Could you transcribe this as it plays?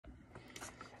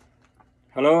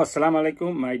Hello, assalamu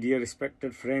alaikum, my dear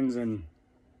respected friends and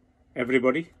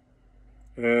everybody.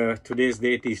 Today's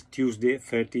date is Tuesday,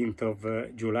 13th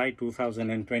of July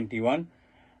 2021,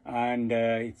 and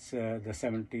it's the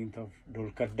 17th of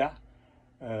Dhul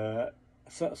Qadda.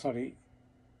 Sorry,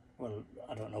 well,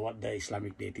 I don't know what the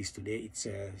Islamic date is today. It's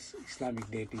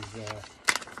Islamic date is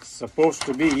supposed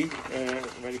to be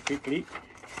very quickly.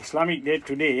 Islamic date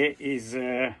today is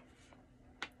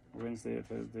Wednesday,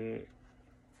 Thursday,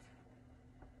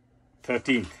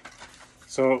 13th.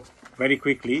 So very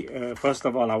quickly, first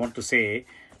of all, I want to say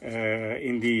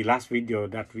in the last video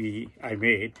that I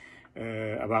made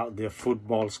about the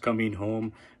footballs coming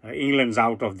home, England's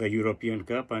out of the European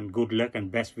Cup, and good luck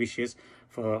and best wishes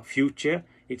for future.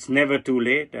 It's never too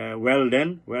late. Well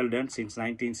done since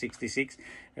 1966.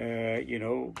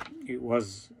 It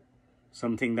was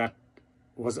something that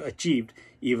was achieved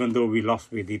even though we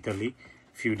lost with Italy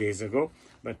a few days ago.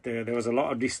 But there was a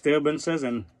lot of disturbances,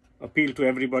 and appeal to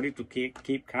everybody to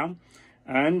keep calm,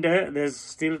 and there's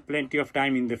still plenty of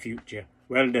time in the future.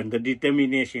 Well done. The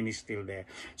determination is still there.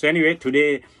 So anyway,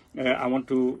 today I want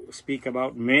to speak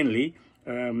about mainly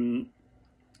the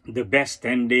best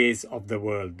 10 days of the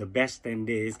world. The best 10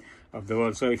 days of the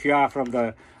world. So if you are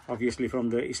obviously from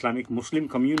the Islamic Muslim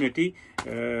community,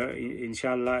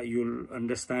 inshallah you'll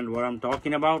understand what I'm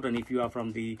talking about. And if you are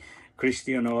from the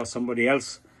Christian or somebody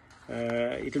else,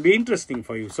 it'll be interesting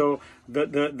for you. So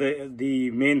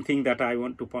the main thing that I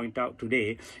want to point out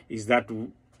today is that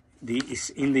in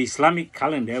the Islamic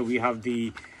calendar we have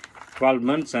the 12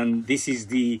 months, and this is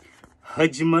the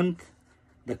Hajj month,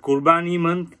 the Qurbani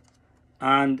month,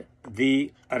 and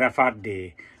the Arafat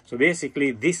day. So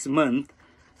basically this month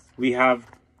we have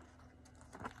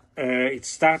it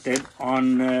started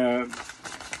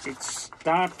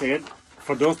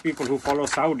for those people who follow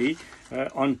Saudi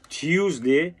on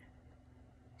Tuesday.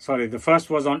 Sorry, the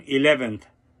first was on 11th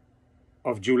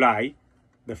of July.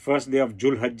 The first day of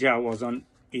Dhul Hijjah was on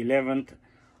 11th,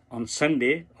 on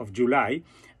Sunday of July.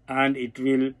 And it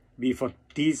will be for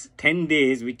these 10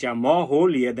 days, which are more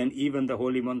holier than even the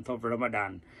holy month of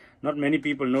Ramadan. Not many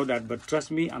people know that, but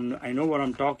trust me, I know what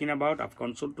I'm talking about. I've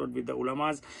consulted with the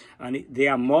ulamas, and they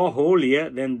are more holier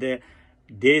than the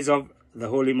days of the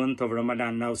holy month of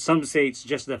Ramadan. Now some say it's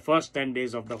just the first 10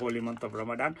 days of the holy month of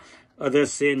Ramadan.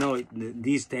 Others say no,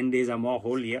 these 10 days are more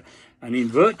holier. And in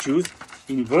virtues,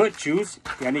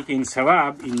 yani in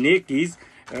sawab, in nekis,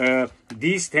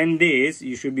 these 10 days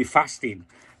you should be fasting,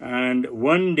 and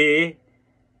one day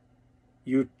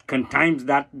you can times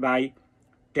that by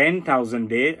 10,000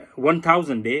 day,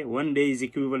 1,000 day. One day is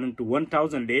equivalent to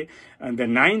 1,000 day. And the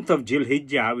 9th of Dhul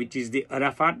Hijjah, which is the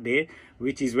Arafat day,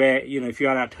 which is where, if you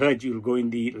are at Hajj, you'll go in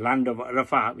the land of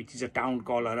Arafah, which is a town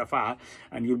called Arafah,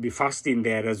 and you'll be fasting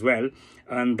there as well.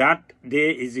 And that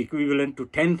day is equivalent to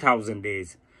 10,000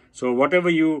 days. So whatever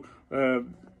you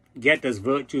get as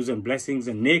virtues and blessings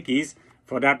and nekis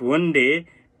for that one day,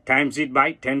 times it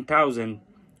by 10,000.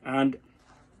 And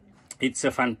it's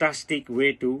a fantastic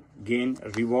way to gain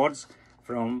rewards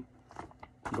from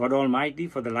God Almighty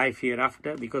for the life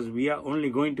hereafter, because we are only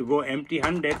going to go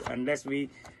empty-handed unless we,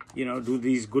 do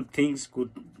these good things, good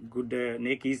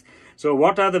nekis. So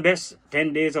what are the best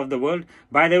 10 days of the world?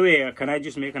 By the way, can I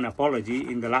just make an apology?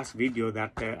 In the last video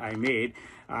that I made,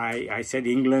 I said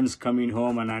England's coming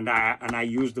home, and I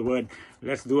used the word,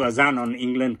 let's do azan on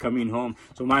England coming home.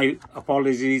 So my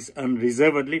apologies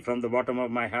unreservedly from the bottom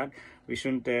of my heart. We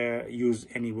shouldn't use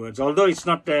any words, although it's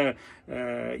not, well,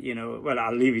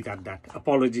 I'll leave it at that.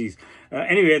 Apologies.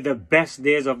 Anyway, the best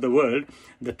days of the world,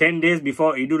 the 10 days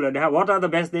before Eidul Adha. What are the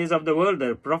best days of the world?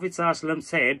 The Prophet ﷺ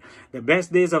said the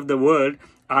best days of the world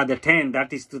are the 10,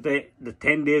 that is to the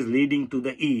 10 days leading to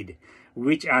the Eid,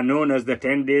 which are known as the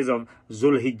 10 days of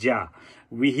Dhul Hijjah.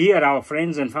 We hear our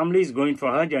friends and families going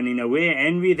for Hajj, and in a way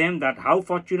envy them that how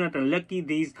fortunate and lucky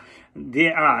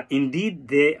they are. Indeed,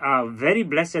 they are very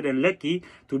blessed and lucky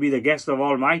to be the guest of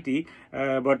Almighty.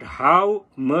 But how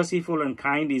merciful and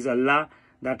kind is Allah,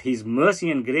 that His mercy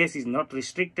and grace is not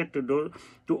restricted to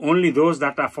only those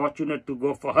that are fortunate to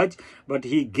go for Hajj, but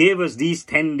He gave us these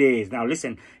 10 days. Now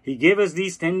listen, He gave us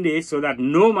these 10 days so that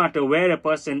no matter where a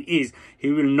person is, he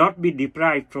will not be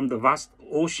deprived from the vast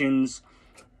oceans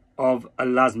of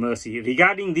Allah's mercy.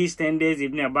 Regarding these 10 days,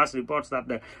 Ibn Abbas reports that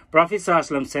the Prophet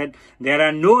ﷺ said, there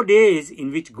are no days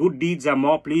in which good deeds are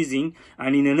more pleasing,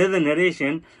 and in another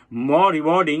narration, more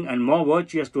rewarding and more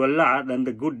virtuous to Allah than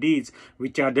the good deeds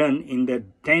which are done in the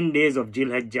 10 days of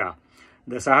Dhul Hijjah.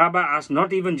 The Sahaba asked,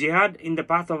 not even jihad in the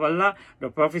path of Allah? The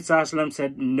Prophet ﷺ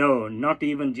said, no, not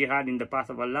even jihad in the path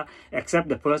of Allah, except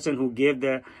the person who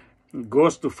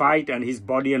goes to fight and his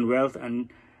body and wealth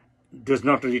and does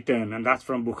not return. And that's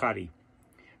from Bukhari.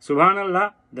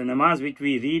 Subhanallah, the namaz which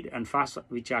we read and fast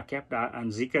which are kept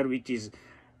and zikr which is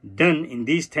done in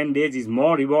these 10 days is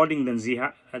more rewarding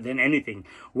than anything.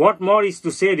 What more is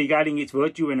to say regarding its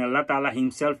virtue when Allah Ta'ala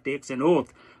himself takes an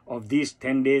oath of these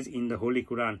 10 days in the Holy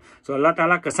Quran. So Allah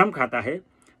Ta'ala qasam khata hai,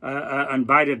 and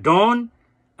by the dawn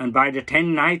and by the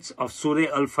 10 nights of Surah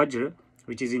Al-Fajr,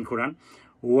 which is in Quran,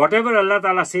 whatever Allah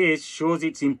Ta'ala says shows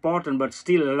its importance, but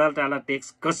still Allah Ta'ala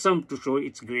takes qasam to show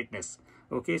its greatness.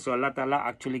 Okay, so Allah Ta'ala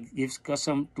actually gives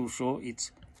qasam to show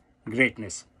its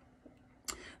greatness.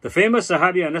 The famous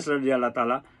Sahabi Anas radiallahu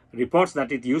ta'ala reports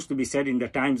that it used to be said in the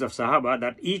times of Sahaba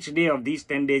that each day of these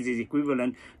 10 days is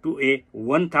equivalent to a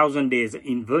 1,000 days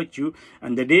in virtue,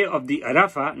 and the day of the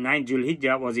Arafah, 9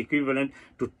 Julhijjah, was equivalent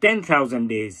to 10,000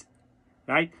 days.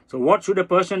 Right? So what should a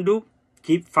person do?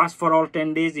 Keep fast for all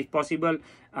 10 days if possible,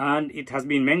 and it has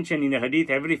been mentioned in the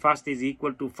hadith, every fast is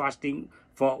equal to fasting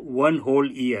for one whole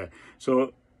year.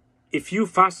 So if you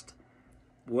fast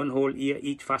one whole year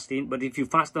each fasting, but if you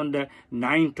fast on the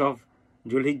 9th of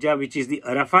Julhijjah, which is the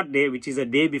Arafat day, which is a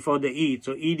day before the Eid,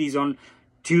 so Eid is on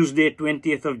Tuesday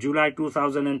 20th of July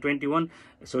 2021,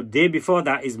 so day before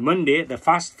that is Monday, the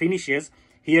fast finishes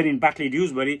here in Batley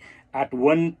Dewsbury at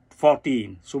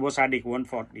 1:14, Subh Sadiq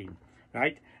 1:14,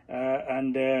 right?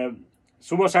 Subh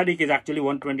Sadiq is actually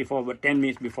 1:24, but 10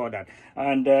 minutes before that,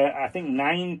 and I think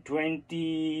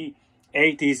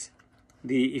 9:28 is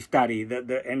the iftari,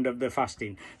 the end of the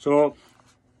fasting. So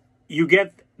you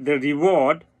get the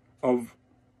reward of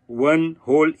one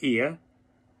whole year.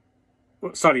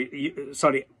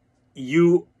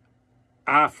 You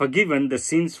are forgiven the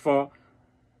sins for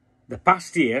the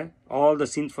past year, all the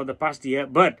sins for the past year,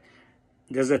 but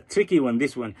there's a tricky one,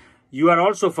 this one. You are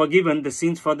also forgiven the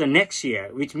sins for the next year,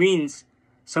 which means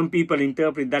some people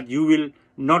interpret that you will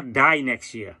not die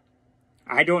next year.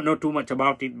 I don't know too much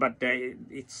about it, but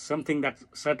it's something that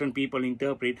certain people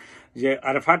interpret.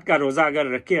 Arfat का रोज़ा अगर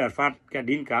रखे अरफात का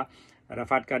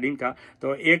दिन का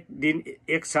तो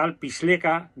एक साल पिछले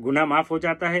का गुनाह माफ हो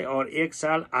जाता है और एक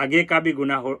साल आगे का भी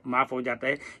गुनाह माफ हो जाता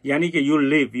है, यानी कि you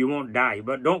live, you won't die,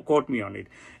 but don't quote me on it.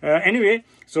 Anyway,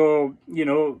 so you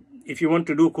know, if you want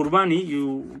to do Qurbani,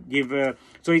 you give,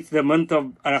 so it's the month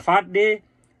of Arafat day,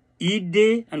 Eid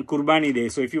day and Qurbani day.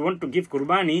 So if you want to give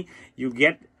Qurbani, you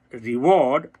get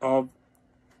reward of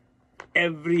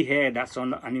every hair that's on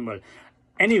the animal.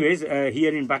 Anyways,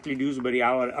 here in Batley Dewsbury,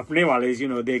 our apne wales, you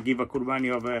know, they give a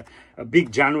Qurbani of a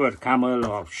big janwar, camel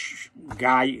or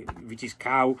guy, which is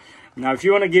cow. Now, if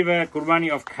you want to give a Qurbani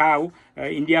of cow,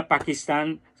 India,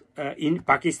 Pakistan, in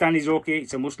Pakistan is okay.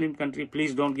 It's a Muslim country.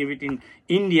 Please don't give it in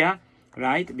India,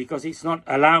 right? Because it's not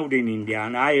allowed in India.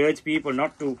 And I urge people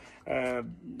not to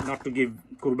give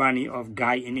Qurbani of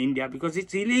guy in India because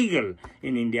it's illegal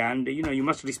in India. And you know, you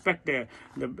must respect the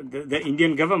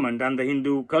Indian government and the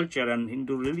Hindu culture and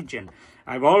Hindu religion.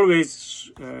 I've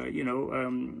always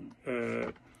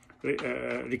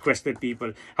requested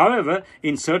people. However,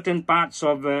 in certain parts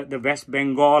of the West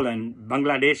Bengal and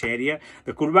Bangladesh area,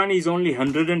 the Qurbani is only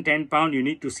 £110. You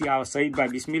need to see our Saeed by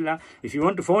Bismillah. If you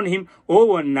want to phone him,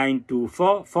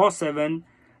 01924 47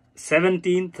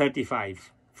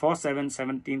 1735.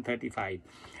 471735,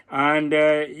 and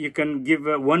you can give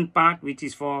one part which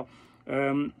is for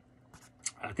I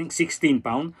think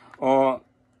 £16, or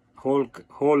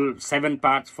whole 7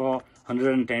 parts for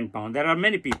 £110. There are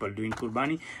many people doing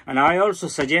Qurbani, and I also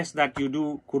suggest that you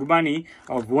do Qurbani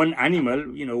of one animal,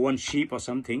 you know, one sheep or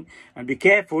something, and be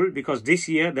careful because this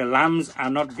year the lambs are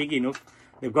not big enough.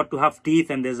 They've got to have teeth,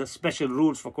 and there's a special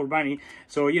rules for Qurbani.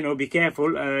 So you know, be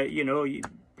careful.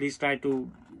 Please try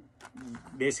to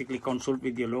basically consult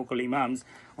with your local imams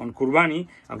on Qurbani.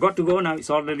 I've got to go now. It's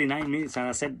already 9 minutes, and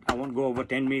I said I won't go over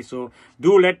 10 minutes. So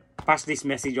do pass this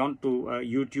message on to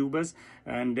YouTubers,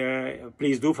 and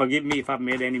please do forgive me if I've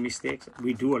made any mistakes.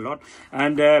 We do a lot,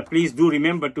 and please do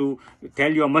remember to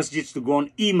tell your masjids to go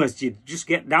on e-masjid. Just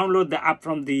download the app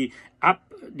from the app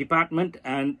department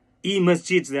and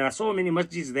e-masjids. There are so many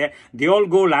masjids there. They all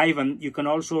go live, and you can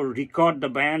also record the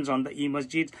bayans on the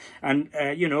e-masjids. And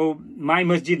you know, my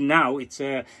masjid now, it's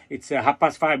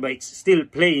 5:30, but it's still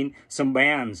playing some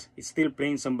bayans. It's still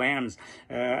playing some bayans,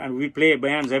 and we play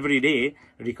bayans every day,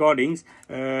 recordings.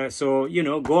 So you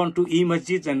know, go on to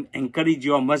e-masjids and encourage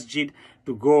your masjid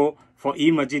to go for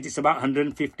e-masjid. It's about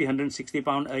 £150,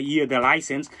 £160 a year, the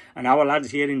license. And our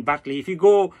lads here in Batley, if you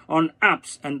go on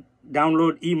apps and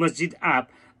download e-masjid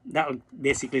app, that will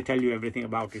basically tell you everything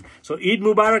about it. So Eid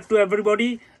Mubarak to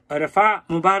everybody, Arafah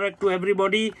Mubarak to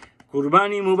everybody,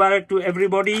 Qurbani Mubarak to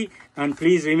everybody, and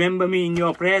please remember me in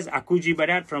your prayers. Akooji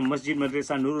Badat from Masjid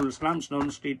Madrasa Nurul Islam,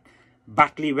 Snowden Street,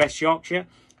 Batley, West Yorkshire,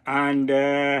 and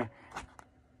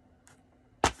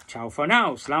Ciao for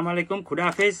now. Assalamu alaikum. Khuda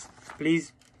Hafiz.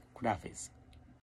 Please, Khuda Hafiz.